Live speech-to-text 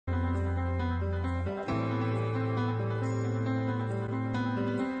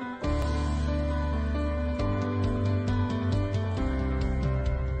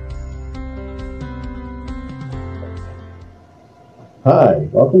Hi,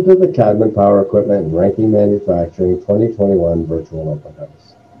 welcome to the Cadman Power Equipment and Reinke Manufacturing 2021 Virtual Open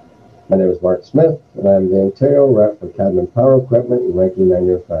House. My name is Mark Smith, and I'm the Ontario rep for Cadman Power Equipment and Reinke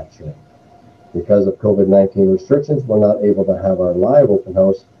Manufacturing. Because of COVID-19 restrictions, we're not able to have our live open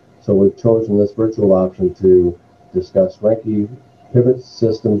house, so we've chosen this virtual option to discuss Reinke pivot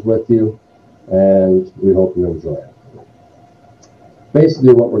systems with you, and we hope you enjoy it.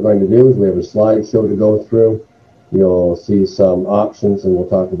 Basically, what we're going to do is we have a slideshow to go through. You'll see some options, and we'll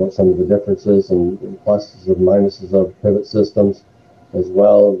talk about some of the differences and pluses and minuses of pivot systems. As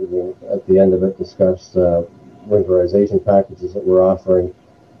well, we'll, at the end of it, discuss winterization packages that we're offering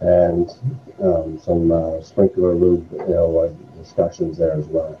and some sprinkler lube discussions there as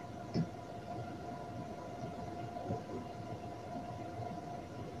well.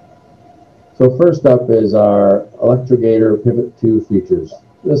 So first up is our Electrigator Pivot 2 features.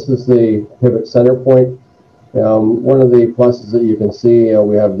 This is the pivot center point. One of the pluses that you can see,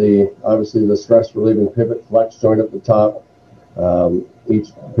 we have obviously the stress relieving pivot flex joint at the top. Each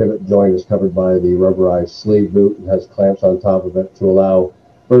pivot joint is covered by the rubberized sleeve boot and has clamps on top of it to allow,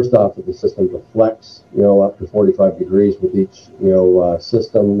 first off, the system to flex, up to 45 degrees with each,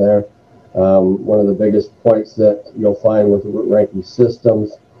 system there. One of the biggest points that you'll find with Reinke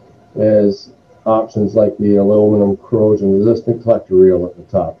systems is options like the aluminum corrosion resistant collector reel at the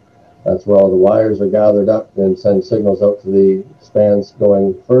top. That's where all the wires are gathered up and send signals out to the spans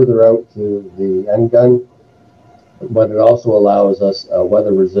going further out to the end gun. But it also allows us a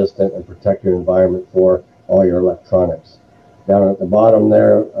weather resistant and protected environment for all your electronics. Down at the bottom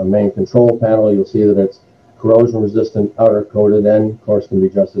there, a main control panel, you'll see that it's corrosion resistant outer coated end. Of course, can be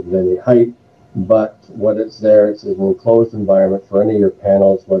adjusted at any height. But what it's there, it's an enclosed environment for any of your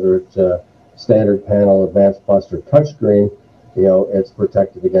panels, whether it's a standard panel, advanced plus, or touchscreen. It's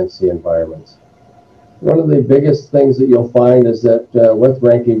protected against the environments. One of the biggest things that you'll find is that with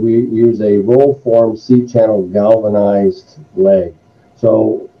Reinke, we use a roll-form C-channel galvanized leg.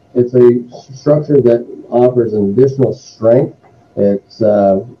 So it's a structure that offers an additional strength. It's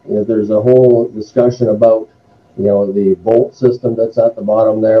there's a whole discussion about the bolt system that's at the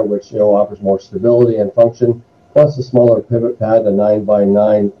bottom there, which offers more stability and function. Plus a smaller pivot pad, a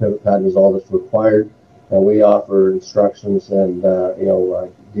 9x9 pivot pad is all that's required. And we offer instructions and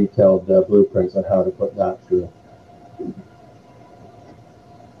detailed blueprints on how to put that through.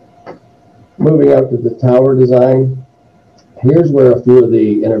 Moving out to the tower design, here's where a few of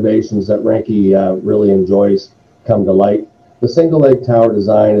the innovations that Reinke really enjoys come to light. The single leg tower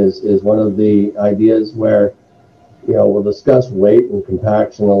design is one of the ideas where we'll discuss weight and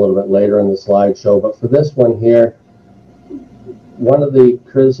compaction a little bit later in the slideshow. But for this one here, one of the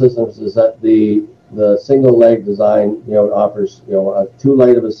criticisms is that the single leg design, offers, too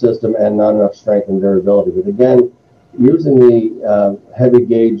light of a system and not enough strength and durability. But again, using the heavy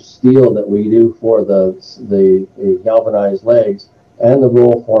gauge steel that we do for the galvanized legs and the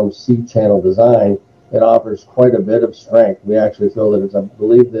roll form C-channel design, it offers quite a bit of strength. We actually feel that I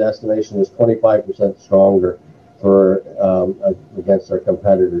believe the estimation is 25% stronger for against our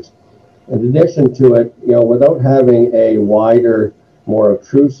competitors. In addition to it, without having a wider, more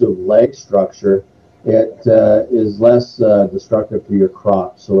obtrusive leg structure, it is less destructive to your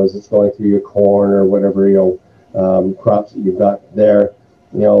crops. So as it's going through your corn or whatever crops that you've got there,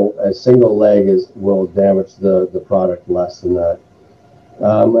 a single leg will damage the product less than that.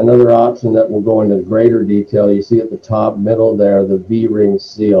 Another option that will go into greater detail, you see at the top middle there, the V-ring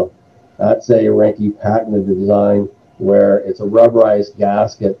seal. That's a Reinke patented design where it's a rubberized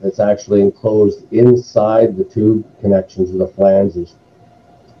gasket that's actually enclosed inside the tube connections of the flanges.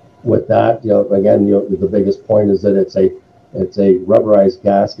 With that, again, the biggest point is that it's a rubberized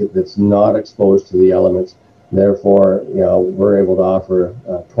gasket that's not exposed to the elements. Therefore, we're able to offer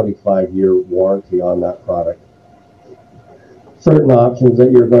a 25-year warranty on that product. Certain options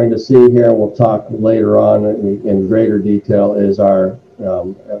that you're going to see here, we'll talk later on in greater detail, is our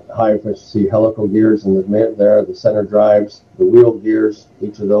high efficiency helical gears in the mid there, the center drives, the wheel gears.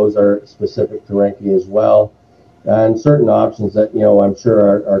 Each of those are specific to Reinke as well. And certain options that, I'm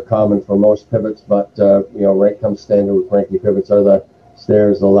sure are common for most pivots, but, right comes standard with Reinke pivots are the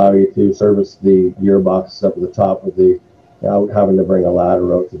stairs that allow you to service the gearbox up at the top without having to bring a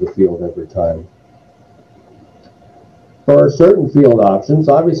ladder out to the field every time. For certain field options,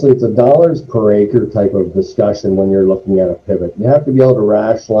 obviously it's a dollars per acre type of discussion when you're looking at a pivot. You have to be able to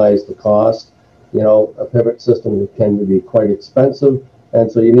rationalize the cost. A pivot system can be quite expensive. And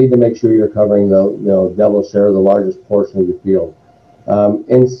so you need to make sure you're covering the devil's share, the largest portion of your field.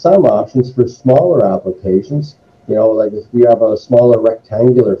 In some options for smaller applications, like if you have a smaller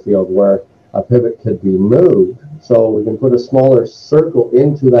rectangular field where a pivot could be moved. So we can put a smaller circle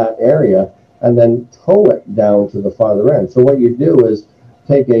into that area and then tow it down to the farther end. So what you do is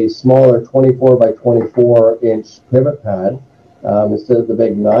take a smaller 24 by 24 inch pivot pad instead of the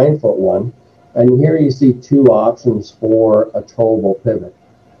big 9-foot one. And here you see two options for a towable pivot.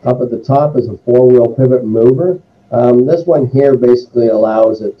 Up at the top is a 4-wheel pivot mover. This one here basically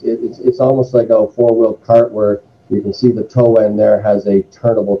allows it's almost like a 4-wheel cart where you can see the toe end there has a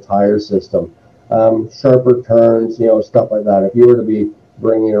turnable tire system. Sharper turns, stuff like that. If you were to be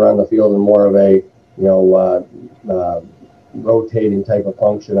bringing it around the field in more of a, rotating type of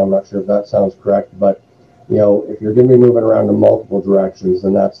function, I'm not sure if that sounds correct, but, if you're going to be moving around in multiple directions,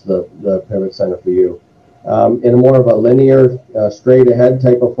 then that's the pivot center for you. In a more of a linear, straight ahead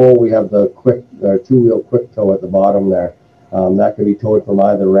type of foal, we have the quick 2-wheel quick tow at the bottom there. That can be towed from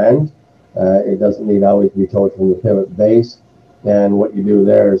either end. It doesn't need always be towed from the pivot base. And what you do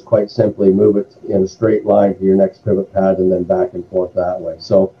there is quite simply move it in a straight line to your next pivot pad and then back and forth that way.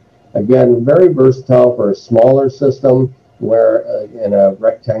 So again, very versatile for a smaller system where in a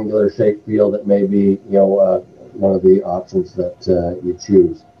rectangular shaped field it may be one of the options that you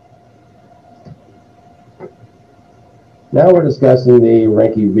choose. Now we're discussing the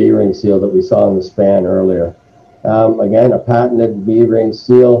Reinke V-ring seal that we saw in the span earlier. Again, a patented V-ring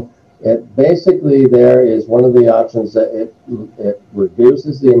seal. It basically there is one of the options that it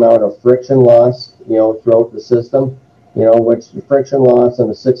reduces the amount of friction loss, throughout the system, which the friction loss on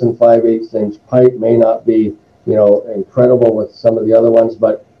a 6 5/8 inch pipe may not be, incredible with some of the other ones,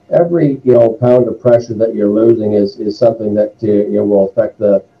 but every, pound of pressure that you're losing is something that, will affect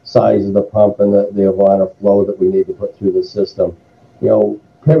the size of the pump and the amount of flow that we need to put through the system.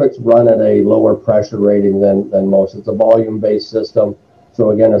 Pivots run at a lower pressure rating than most. It's a volume-based system.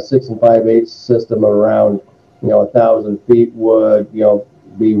 So again, a 6 5/8 system around, 1,000 feet would,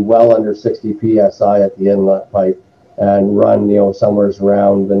 be well under 60 psi at the inlet pipe and run, somewhere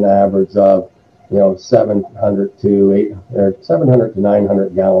around an average of, 700 to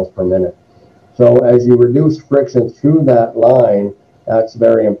 900 gallons per minute. So as you reduce friction through that line, that's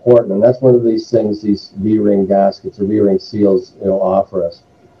very important, and that's one of these things these V-ring gaskets or V-ring seals, offer us.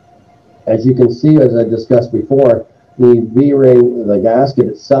 As you can see, as I discussed before, the V-ring, the gasket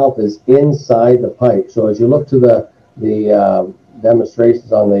itself is inside the pipe. So as you look to the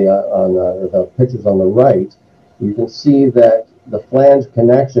demonstrations on the pictures on the right, you can see that the flange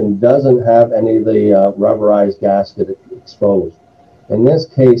connection doesn't have any of the rubberized gasket exposed. In this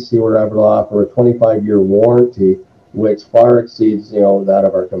case, you were able to offer a 25-year warranty, which far exceeds that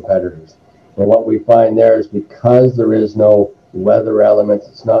of our competitors. And what we find there is because there is no weather elements,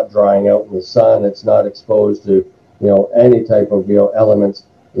 it's not drying out in the sun, it's not exposed to any type of elements,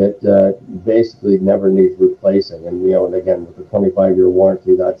 it basically never needs replacing. And and again, with the 25-year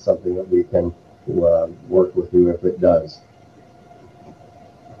warranty, that's something that we can work with you if it does.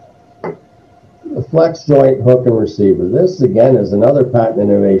 The flex joint hook and receiver. This again is another patent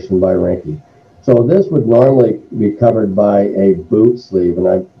innovation by Reinke. So this would normally be covered by a boot sleeve, and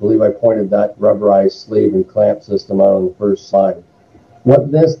I believe I pointed that rubberized sleeve and clamp system out on the first slide.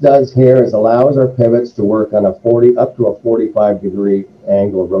 What this does here is allows our pivots to work on up to a 45-degree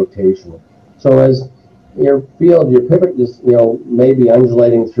angle of rotation. So as your pivot is, may be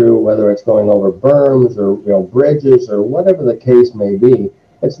undulating through, whether it's going over berms or, bridges or whatever the case may be,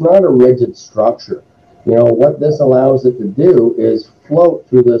 it's not a rigid structure. What this allows it to do is float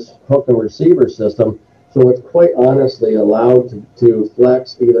through this hook and receiver system, so it's quite honestly allowed to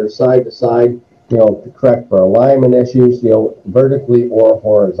flex either side to side, to correct for alignment issues, vertically or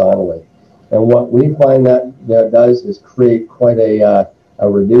horizontally. And what we find that does is create quite a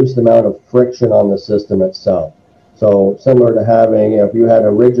reduced amount of friction on the system itself. So similar to having, if you had a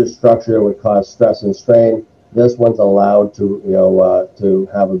rigid structure, it would cause stress and strain. This one's allowed to, to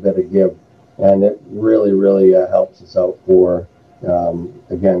have a bit of give, and it really helps us out for,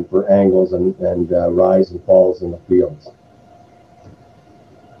 again, for angles and rise and falls in the fields.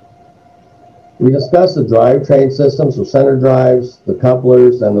 We discussed the drivetrain system, so center drives, the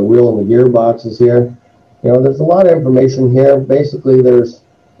couplers, and the wheel and the gearboxes here. There's a lot of information here. Basically, there's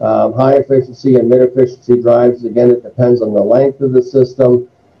high efficiency and mid efficiency drives. Again, it depends on the length of the system.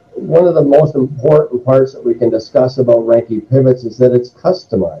 One of the most important parts that we can discuss about Reinke pivots is that it's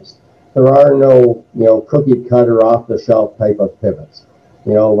customized. There are no, cookie cutter off the shelf type of pivots.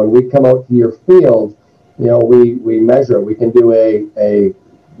 When we come out to your field, we measure. We can do a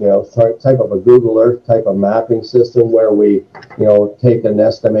type of a Google Earth type of mapping system where we, take an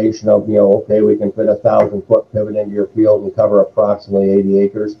estimation of, okay, we can fit a 1,000-foot pivot into your field and cover approximately 80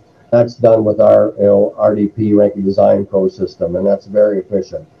 acres. That's done with our, RDP Reinke Design Pro system, and that's very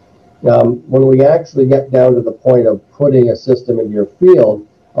efficient. When we actually get down to the point of putting a system in your field,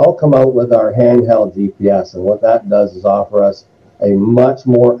 I'll come out with our handheld GPS, and what that does is offer us a much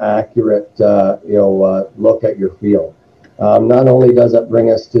more accurate, look at your field. Not only does it bring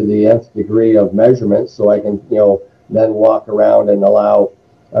us to the nth degree of measurement, so I can, then walk around and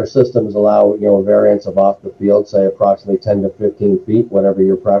our systems allow, variance of off the field, say approximately 10 to 15 feet, whatever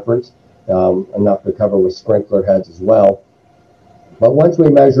your preference, enough to cover with sprinkler heads as well. But once we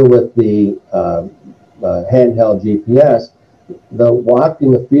measure with the handheld GPS, the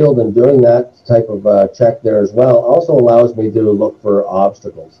walking the field and doing that type of check there as well also allows me to look for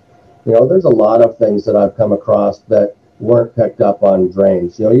obstacles. There's a lot of things that I've come across that weren't picked up on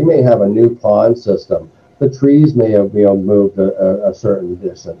drains. You may have a new pond system. The trees may have moved a certain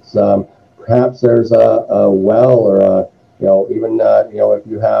distance. Perhaps there's a well or even if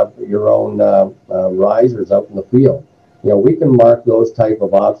you have your own risers out in the field. We can mark those type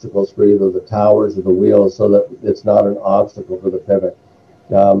of obstacles for either the towers or the wheels so that it's not an obstacle for the pivot.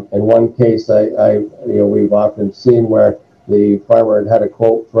 In one case, we've often seen where the farmer had a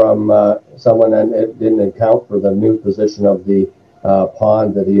quote from someone and it didn't account for the new position of the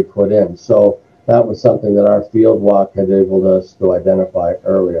pond that he had put in. So that was something that our field walk had able us to identify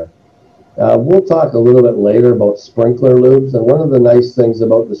earlier. We'll talk a little bit later about sprinkler lubes, and one of the nice things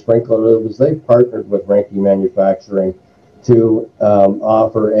about the sprinkler lube is they've partnered with Reinke Manufacturing to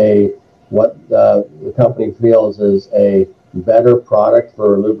offer what the company feels is a better product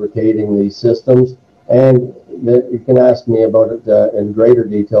for lubricating these systems. And you can ask me about it in greater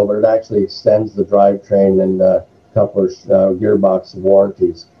detail, but it actually extends the drivetrain and coupler's gearbox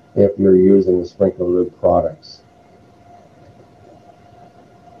warranties if you're using the sprinkler lube products.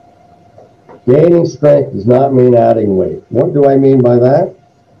 Gaining strength does not mean adding weight. What do I mean by that?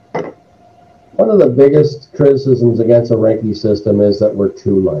 One of the biggest criticisms against a Reinke system is that we're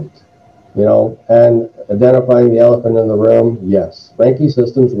too light. And identifying the elephant in the room, yes, Reinke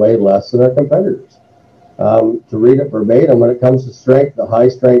systems weigh less than our competitors. To read it verbatim, when it comes to strength, the high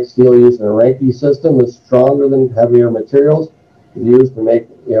strength steel used in a Reinke system is stronger than heavier materials used to make,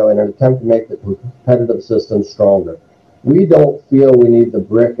 in an attempt to make the competitive system stronger. We don't feel we need the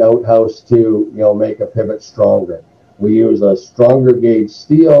brick outhouse to, make a pivot stronger. We use a stronger gauge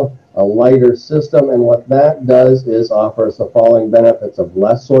steel, a lighter system, and what that does is offer us the following benefits of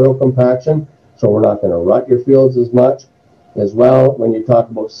less soil compaction, so we're not going to rut your fields as much. As well, when you talk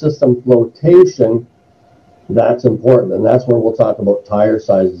about system flotation, that's important, and that's where we'll talk about tire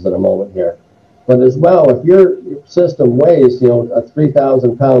sizes in a moment here. But as well, if your system weighs,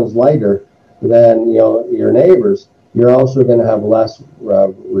 3,000 pounds lighter than, your neighbors, you're also going to have less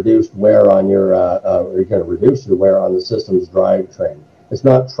reduced wear on your, you're going to reduce the wear on the system's drivetrain. It's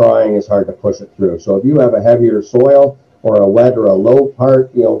not trying as hard to push it through. So if you have a heavier soil or a wet or a low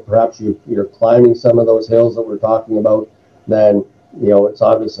part, perhaps you're climbing some of those hills that we're talking about, then, it's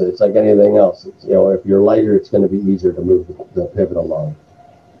obviously, it's like anything else. It's, if you're lighter, it's going to be easier to move the pivot along.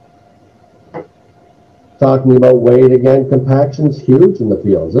 Talking about weight again, compaction's huge in the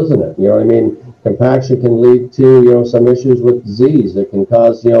fields, isn't it? Compaction can lead to, some issues with disease. It can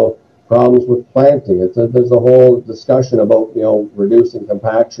cause, problems with planting. There's a whole discussion about, reducing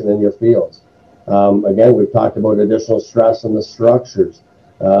compaction in your fields. Again, we've talked about additional stress on the structures,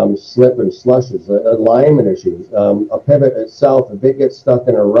 slip and slushes, alignment issues. A pivot itself, if it gets stuck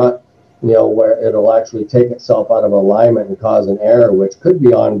in a rut, where it'll actually take itself out of alignment and cause an error, which could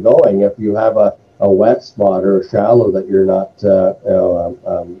be ongoing if you have a wet spot or a shallow that you're not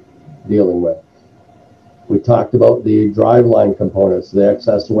dealing with. We talked about the driveline components, the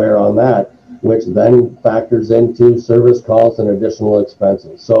excess wear on that, which then factors into service calls and additional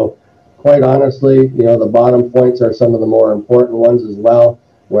expenses. So quite honestly, the bottom points are some of the more important ones as well,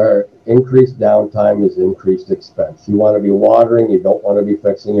 where increased downtime is increased expense. You want to be watering, you don't want to be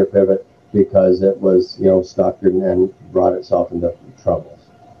fixing your pivot because it was, stuck and brought itself into troubles.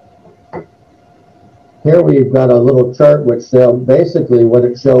 Here we've got a little chart which basically what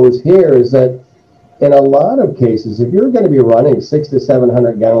it shows here is that in a lot of cases, if you're going to be running 600 to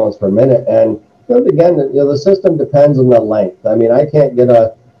 700 gallons per minute, and again, the system depends on the length. I mean, I can't get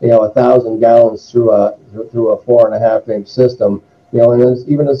 1,000 gallons through a 4.5-inch system, and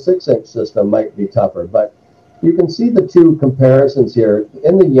even a 6-inch system might be tougher. But you can see the two comparisons here.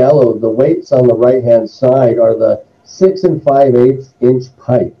 In the yellow, the weights on the right-hand side are the 6 5/8-inch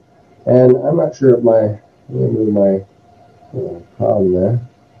pipe. And I'm not sure if let me move my column there.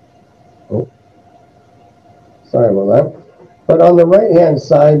 Oh, sorry about that. But on the right-hand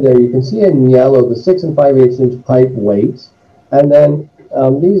side there, you can see in yellow the 6 5/8-inch pipe weights, and then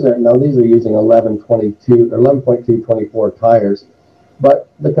these are using 11.2 24 tires. But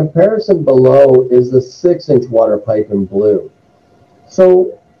the comparison below is the 6-inch water pipe in blue.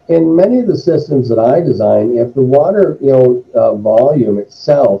 So in many of the systems that I design, if the water volume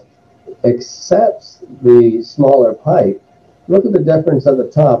itself accepts the smaller pipe, look at the difference at the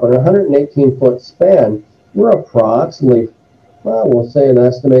top. On a 118-foot span, we're approximately, well, we'll say an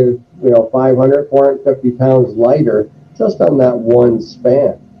estimated 500, 450 pounds lighter just on that one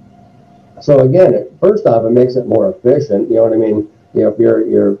span. So again, first off, it makes it more efficient. You know what I mean? If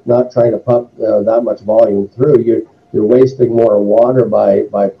you're not trying to pump that much volume through, you're wasting more water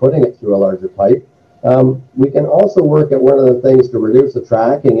by putting it through a larger pipe. We can also work at one of the things to reduce the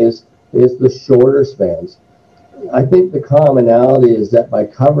tracking is the shorter spans. I think the commonality is that by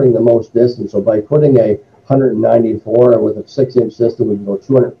covering the most distance, so by putting a 194 with a 6-inch system, we can go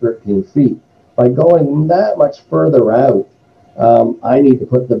 213 feet. By going that much further out, I need to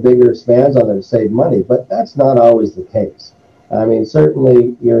put the bigger spans on there to save money, but that's not always the case. I mean,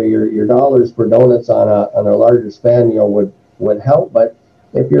 certainly your dollars for donuts on a larger span, would help, but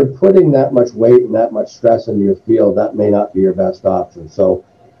if you're putting that much weight and that much stress into your field, that may not be your best option. So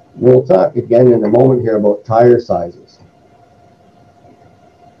we'll talk again in a moment here about tire sizes.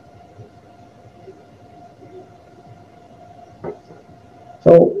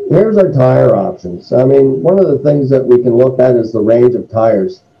 So here's our tire options. I mean, one of the things that we can look at is the range of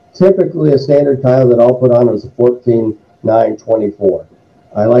tires. Typically, a standard tire that I'll put on is a 14-9-24.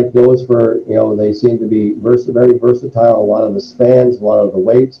 I like those for, they seem to be very versatile. A lot of the spans, a lot of the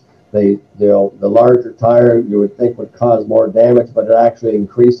weights. The larger tire you would think would cause more damage, but it actually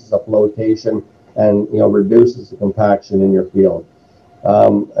increases the flotation and reduces the compaction in your field.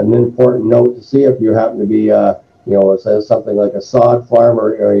 An important note to see if you happen to be it says something like a sod farm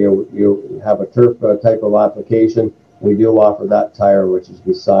or you have a turf type of application, we do offer that tire which is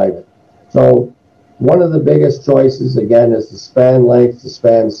beside it. So one of the biggest choices again is the span length, the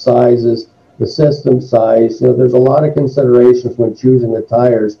span sizes, the system size. There's a lot of considerations when choosing the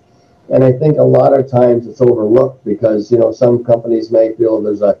tires, and I think a lot of times it's overlooked because some companies may feel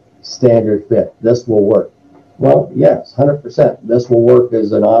there's a standard fit. This will work. Well, yes, 100%. This will work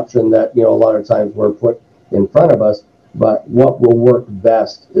as an option that a lot of times we're put in front of us, but what will work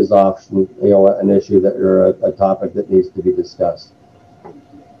best is often an issue that or a topic that needs to be discussed.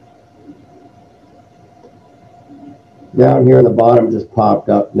 Down here in the bottom just popped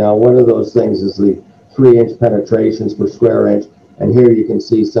up. Now one of those things is the 3-inch penetrations per square inch, and here you can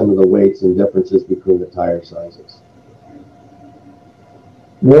see some of the weights and differences between the tire sizes.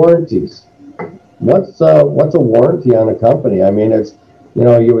 Warranties. What's a warranty on a company? I mean, it's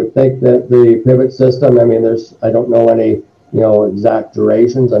you would think that the pivot system, I mean, I don't know any, exact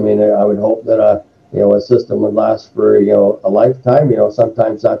durations. I mean, I would hope that a system would last for, a lifetime.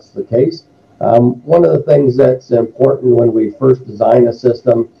 Sometimes that's the case. One of the things that's important when we first design a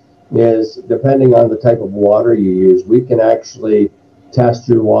system is depending on the type of water you use, we can actually test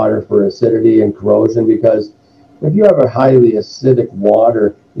your water for acidity and corrosion, because if you have a highly acidic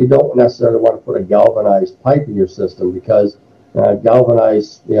water, you don't necessarily want to put a galvanized pipe in your system, because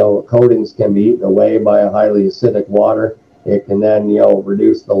galvanized coatings can be eaten away by a highly acidic water. It can then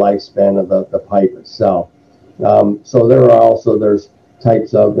reduce the lifespan of the pipe itself. So there's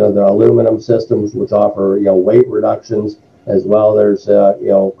types of the aluminum systems which offer weight reductions as well. There's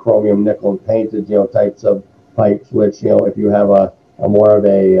chromium, nickel, and painted types of pipes which if you have a more of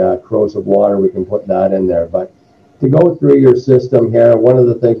a corrosive water, we can put that in there. But to go through your system here, one of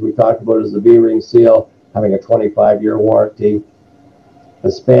the things we talked about is the V-ring seal having a 25-year warranty.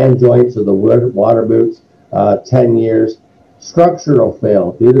 The span joints of the water boots, 10 years. Structural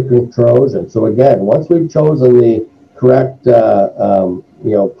fail due to corrosion. So again, once we've chosen the correct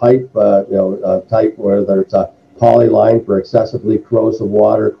pipe type, whether it's a polyline for excessively corrosive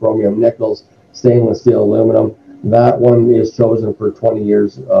water, chromium nickels, stainless steel, aluminum, that one is chosen for 20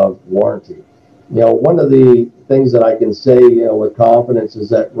 years of warranty. One of the things that I can say with confidence is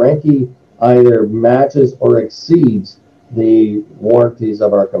that Reinke either matches or exceeds the warranties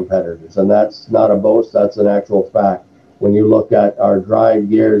of our competitors, and that's not a boast, that's an actual fact. When you look at our drive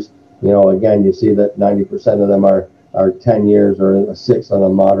gears, again, you see that 90% of them are 10 years or 6 on a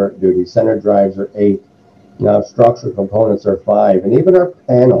moderate duty. Center drives are 8. Now structural components are 5, and even our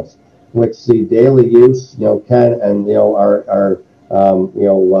panels, which see daily use, can and are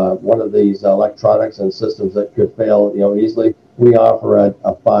one of these electronics and systems that could fail, easily. We offer a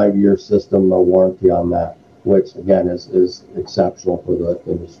 5-year system warranty on that, which again is exceptional for the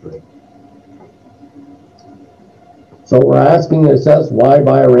industry. So we're asking, it says, why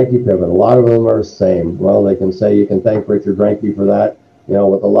buy a Reinke pivot? A lot of them are the same. Well, they can say you can thank Richard Reinke for that,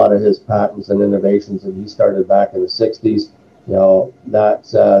 with a lot of his patents and innovations that he started back in the 60s.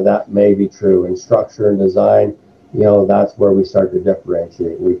 that may be true. In structure and design, that's where we start to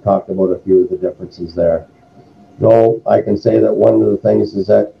differentiate. We've talked about a few of the differences there. No, I can say that one of the things is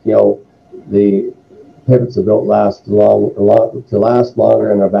that, the pivots are built to last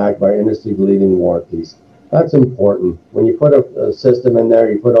longer and are backed by industry-leading warranties. That's important. When you put a system in there,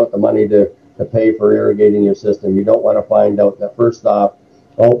 you put out the money to pay for irrigating your system. You don't want to find out that first off,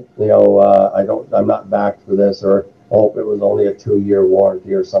 I'm not backed for this, or it was only a 2-year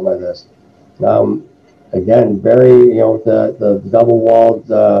warranty or some of this. Again, the double-walled,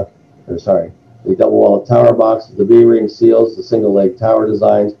 the double-walled tower boxes, the B-ring seals, the single-leg tower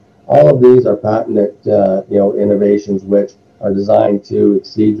designs. All of these are patented, innovations which are designed to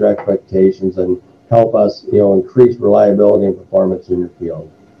exceed your expectations and help us, increase reliability and performance in your field.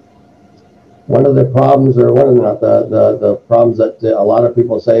 One of the problems, or one of the problems that a lot of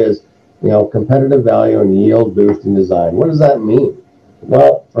people say is, competitive value and yield boosting design. What does that mean?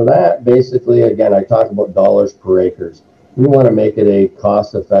 Well, for that, basically, again, I talk about dollars per acres. You want to make it a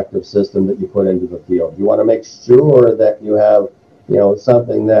cost-effective system that you put into the field. You want to make sure that you have,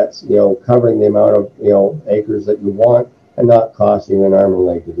 something that's, covering the amount of, acres that you want and not costing you an arm and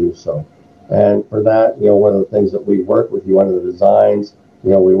leg to do so. And for that, one of the things that we work with you on the designs,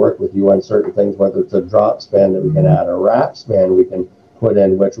 we work with you on certain things, whether it's a drop span that we can add, a wrap span we can put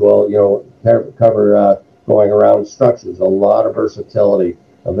in, which will, cover going around structures, a lot of versatility,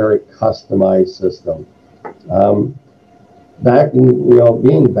 a very customized system.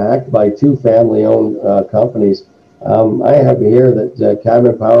 Being backed by 2 family-owned companies, I have here that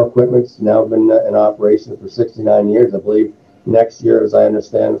Cadman Power Equipment's now been in operation for 69 years. I believe next year, as I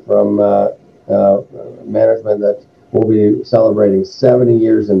understand from management, that we'll be celebrating 70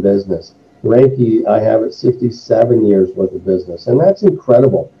 years in business. Reinke, I have it 67 years worth of business, and that's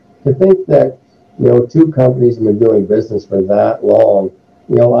incredible. To think that 2 companies have been doing business for that long,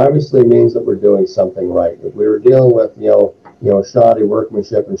 obviously means that we're doing something right. If we were dealing with shoddy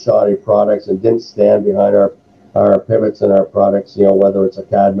workmanship and shoddy products and didn't stand behind our pivots and our products, whether it's a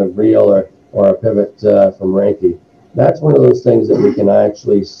Cadman reel or a pivot from Reinke, that's one of those things that we can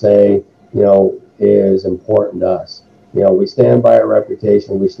actually say, is important to us. We stand by our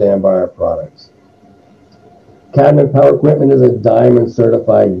reputation, we stand by our products. Cadman Power Equipment is a diamond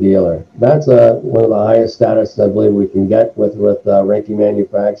certified dealer. That's one of the highest status I believe we can get with Reinke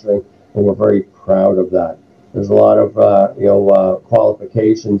Manufacturing, and we're very proud of that. There's a lot of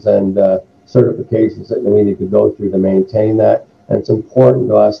qualifications and certifications that we need to go through to maintain that, and it's important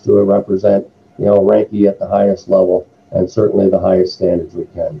to us to represent Reinke at the highest level and certainly the highest standards we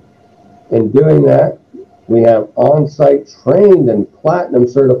can. In doing that, we have on-site trained and platinum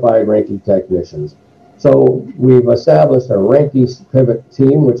certified Reinke technicians. So we've established a Reinke pivot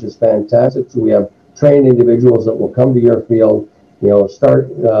team, which is fantastic. So we have trained individuals that will come to your field, start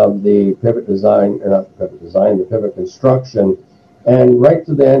the pivot design, or not the pivot design, the pivot construction, and right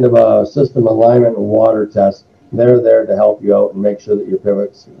to the end of a system alignment and water test, they're there to help you out and make sure that your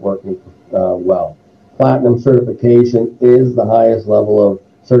pivot's working well. Platinum certification is the highest level of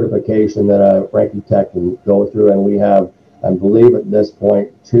certification that a Reinke tech can go through, and we have, I believe at this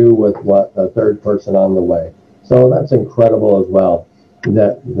point, 2 with a 3rd person on the way. So that's incredible as well,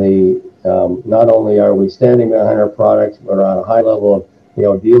 that not only are we standing behind our products, but on a high level of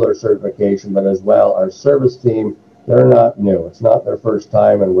dealer certification, but as well our service team, they're not new. It's not their first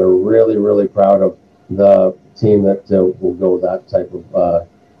time, and we're really, really proud of the team that will go that type of,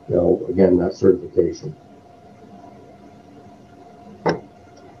 again, that certification.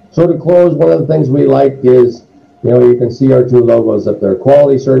 So to close, one of the things we like is, you can see our 2 logos up there: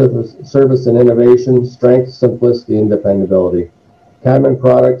 quality, service, and innovation, strength, simplicity, and dependability. Cadman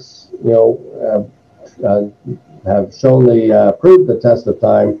products, have shown proved the test of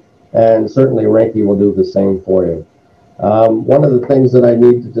time, and certainly Reinke will do the same for you. One of the things that I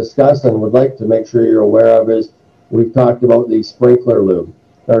need to discuss and would like to make sure you're aware of is we've talked about the sprinkler lube.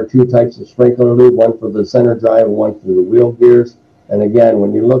 There are 2 types of sprinkler lube, one for the center drive and one for the wheel gears. And again,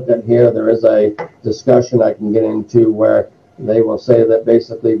 when you look at here, there is a discussion I can get into where they will say that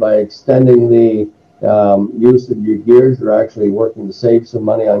basically by extending the use of your gears, you're actually working to save some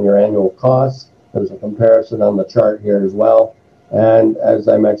money on your annual costs. There's a comparison on the chart here as well. And as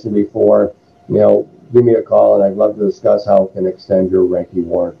I mentioned before, give me a call and I'd love to discuss how it can extend your Reinke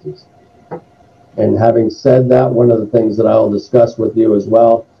warranties. And having said that, one of the things that I'll discuss with you as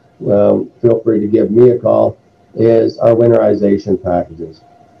well, feel free to give me a call, is our winterization packages.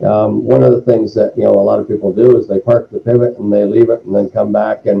 One of the things that a lot of people do is they park the pivot and they leave it and then come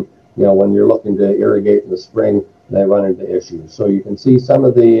back, and when you're looking to irrigate in the spring, they run into issues. So you can see some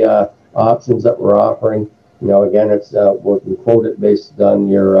of the options that we're offering. Again, we can quote it based on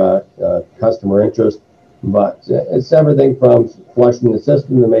your customer interest, but it's everything from flushing the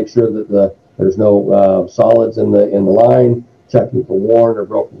system to make sure that there's no solids in the line, checking for worn or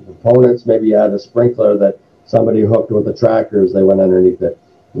broken components. Maybe you had a sprinkler that somebody hooked with a tractor as they went underneath it.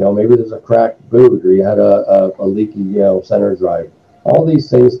 Maybe there's a cracked boot, or you had a leaky center drive. All these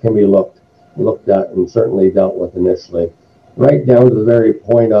things can be looked at and certainly dealt with initially, right down to the very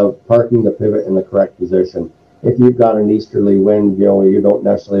point of parking the pivot in the correct position. If you've got an easterly wind, you don't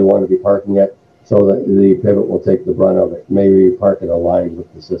necessarily want to be parking it so that the pivot will take the brunt of it. Maybe park it aligned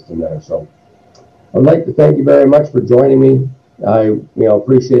with the system there. So I'd like to thank you very much for joining me. I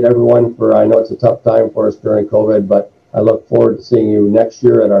appreciate everyone I know it's a tough time for us during COVID, but I look forward to seeing you next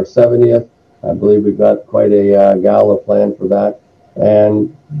year at our 70th. I believe we've got quite a gala planned for that.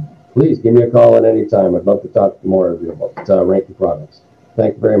 And please give me a call at any time. I'd love to talk to more of you about Reinke products.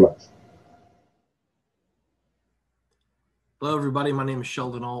 Thank you very much. Hello, everybody. My name is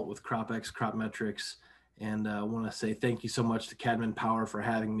Sheldon Alt with CropX, Crop Metrics, and I want to say thank you so much to Cadman Power for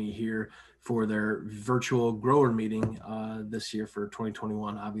having me here for their virtual grower meeting this year for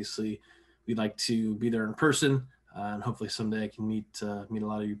 2021. Obviously, we'd like to be there in person, and hopefully someday I can meet a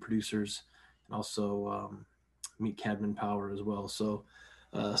lot of you producers and also meet Cadman Power as well. So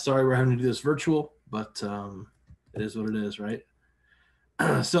sorry we're having to do this virtual, but it is what it is, right?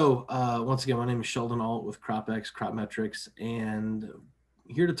 So once again, my name is Sheldon Alt with CropX, Crop Metrics, and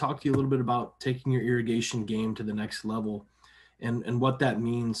here to talk to you a little bit about taking your irrigation game to the next level and what that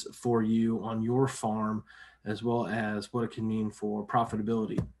means for you on your farm, as well as what it can mean for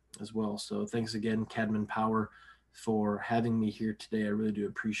profitability as well. So thanks again, Cadman Power, for having me here today. I really do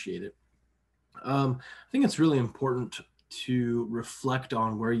appreciate it. I think it's really important to reflect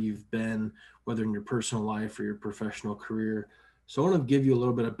on where you've been, whether in your personal life or your professional career. So I want to give you a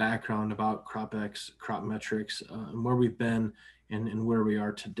little bit of background about CropX, Crop Metrics, and where we've been and where we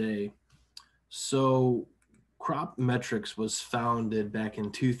are today. So Crop Metrics was founded back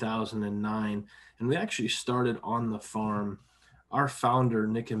in 2009, and we actually started on the farm. Our founder,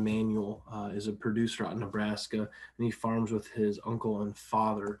 Nick Emanuel, is a producer out in Nebraska, and he farms with his uncle and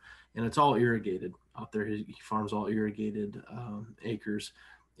father, and it's all irrigated out there. He farms all irrigated acres.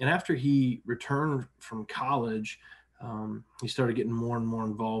 And after he returned from college, he started getting more and more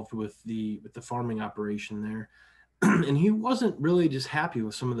involved with the farming operation there. And he wasn't really just happy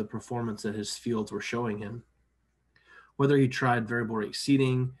with some of the performance that his fields were showing him. Whether he tried variable rate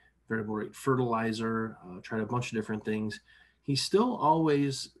seeding, variable rate fertilizer, tried a bunch of different things, he still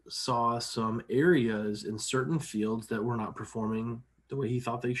always saw some areas in certain fields that were not performing the way he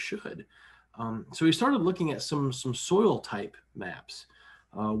thought they should. So he started looking at some soil type maps.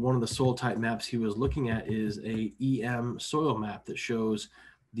 One of the soil type maps he was looking at is a EM soil map that shows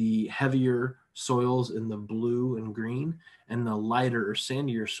the heavier soils in the blue and green, and the lighter or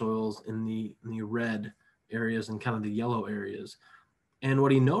sandier soils in the red areas and kind of the yellow areas. And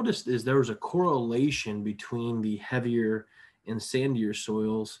what he noticed is there was a correlation between the heavier and sandier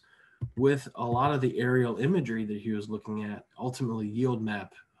soils with a lot of the aerial imagery that he was looking at, ultimately yield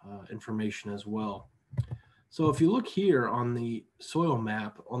map information as well. So if you look here on the soil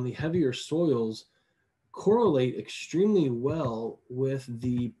map, on the heavier soils correlate extremely well with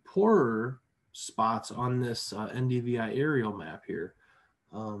the poorer spots on this NDVI aerial map here.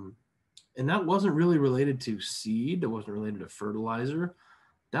 And that wasn't really related to seed. That wasn't related to fertilizer.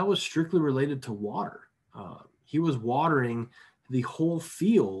 That was strictly related to water. He was watering the whole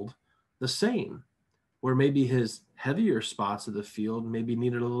field the same, where maybe his heavier spots of the field maybe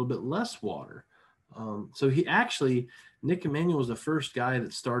needed a little bit less water. So Nick Emanuel was the first guy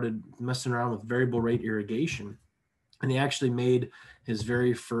that started messing around with variable rate irrigation. And he actually made his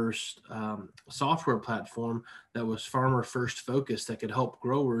very first software platform that was farmer first focused, that could help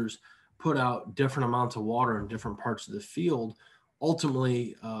growers put out different amounts of water in different parts of the field,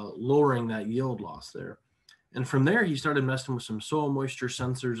 ultimately lowering that yield loss there. And from there, he started messing with some soil moisture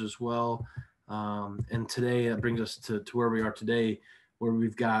sensors as well. And today, that brings us to where we are today, where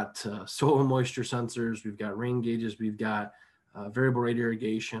we've got soil moisture sensors, we've got rain gauges, we've got variable rate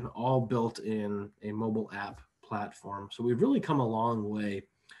irrigation, all built in a mobile app platform. So we've really come a long way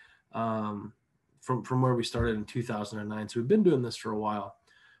from where we started in 2009. So we've been doing this for a while.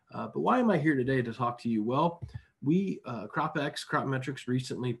 But why am I here today to talk to you? Well, we, CropX, Crop Metrics,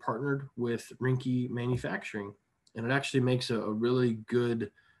 recently partnered with Reinke Manufacturing, and it actually makes a really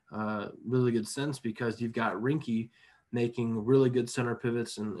good sense, because you've got Reinke making really good center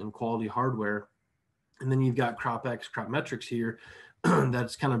pivots and quality hardware. And then you've got CropX, Crop Metrics here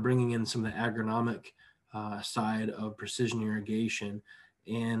that's kind of bringing in some of the agronomic side of precision irrigation,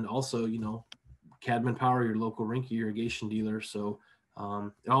 and also, Cadman Power, your local Reinke irrigation dealer. So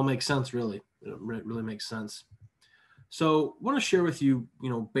it all makes sense, really. It really makes sense. So I want to share with you,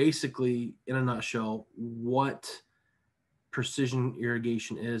 basically in a nutshell, what precision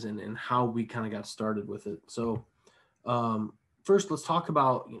irrigation is and how we kind of got started with it. So first, let's talk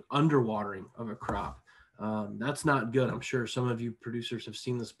about underwatering of a crop. That's not good. I'm sure some of you producers have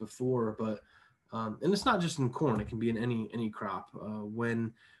seen this before, but and it's not just in corn; it can be in any crop.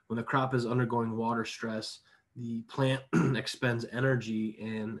 When the crop is undergoing water stress, the plant expends energy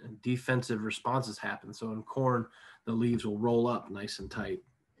and defensive responses happen. So in corn, the leaves will roll up nice and tight,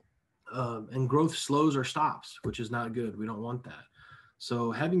 and growth slows or stops, which is not good. We don't want that.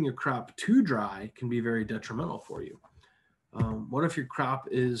 So having your crop too dry can be very detrimental for you. What if your crop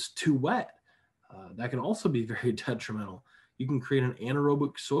is too wet? That can also be very detrimental. You can create an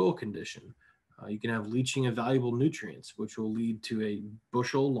anaerobic soil condition. You can have leaching of valuable nutrients, which will lead to a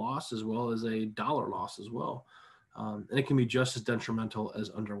bushel loss as well as a dollar loss as well. And it can be just as detrimental as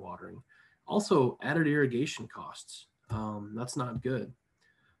underwatering. Also, added irrigation costs. That's not good.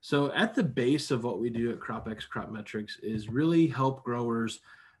 So at the base of what we do at CropX CropMetrics is really help growers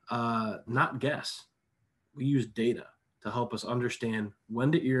not guess. We use data to help us understand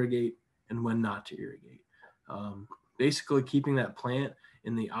when to irrigate and when not to irrigate. Basically keeping that plant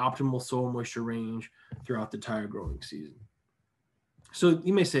in the optimal soil moisture range throughout the entire growing season. So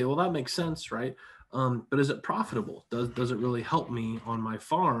you may say, well, that makes sense, right? But is it profitable? Does it really help me on my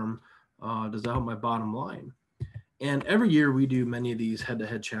farm? Does that help my bottom line? And every year we do many of these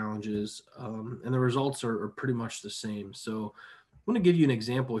head-to-head challenges, and the results are pretty much the same. So I want to give you an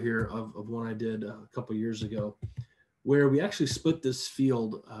example here of one I did a couple years ago, where we actually split this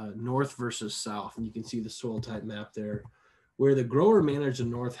field north versus south. And you can see the soil type map there, where the grower managed the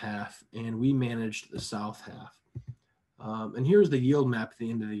north half and we managed the south half. And here's the yield map at the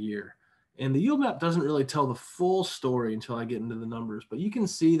end of the year. And the yield map doesn't really tell the full story until I get into the numbers, but you can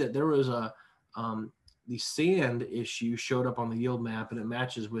see that there was the sand issue showed up on the yield map, and it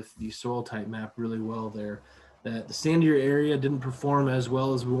matches with the soil type map really well there. That the sandier area didn't perform as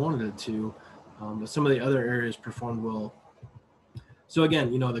well as we wanted it to, but some of the other areas performed well. So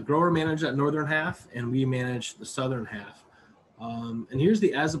again, the grower managed that northern half and we managed the southern half. And here's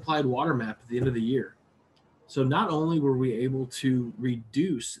the as applied water map at the end of the year. So not only were we able to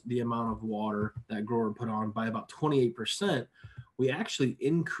reduce the amount of water that grower put on by about 28%, we actually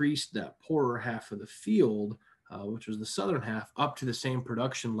increased that poorer half of the field, which was the southern half, up to the same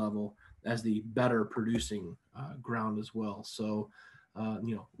production level as the better producing ground as well. So,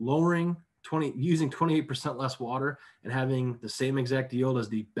 using 28% less water and having the same exact yield as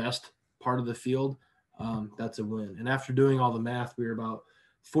the best part of the field, that's a win. And after doing all the math, we were about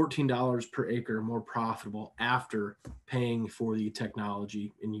 $14 per acre more profitable after paying for the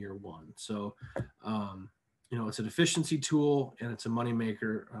technology in year one. So, it's an efficiency tool and it's a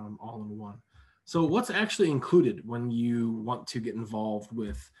moneymaker all in one. So what's actually included when you want to get involved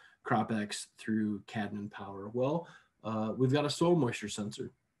with CropX through Cadman Power? Well, we've got a soil moisture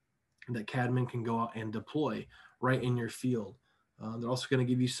sensor that Cadman can go out and deploy right in your field. They're also going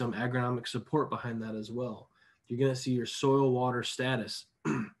to give you some agronomic support behind that as well. You're going to see your soil water status.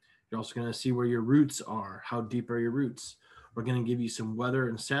 You're also going to see where your roots are. How deep are your roots? We're going to give you some weather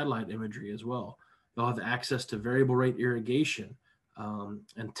and satellite imagery as well. You'll have access to variable rate irrigation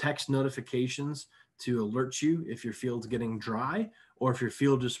and text notifications to alert you if your field's getting dry or if your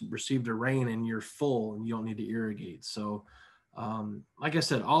field just received a rain and you're full and you don't need to irrigate. So like I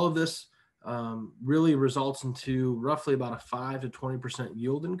said, all of this really results into roughly about a 5 to 20%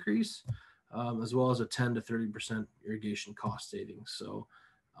 yield increase, as well as a 10 to 30% irrigation cost savings. So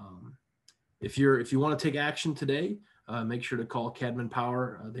if you want to take action today, make sure to call Cadman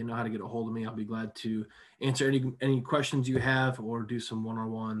Power. They know how to get a hold of me. I'll be glad to answer any questions you have or do some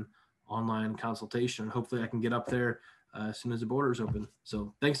one-on-one online consultation. Hopefully I can get up there as soon as the borders open.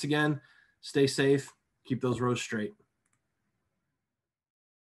 So thanks again. Stay safe. Keep those rows straight.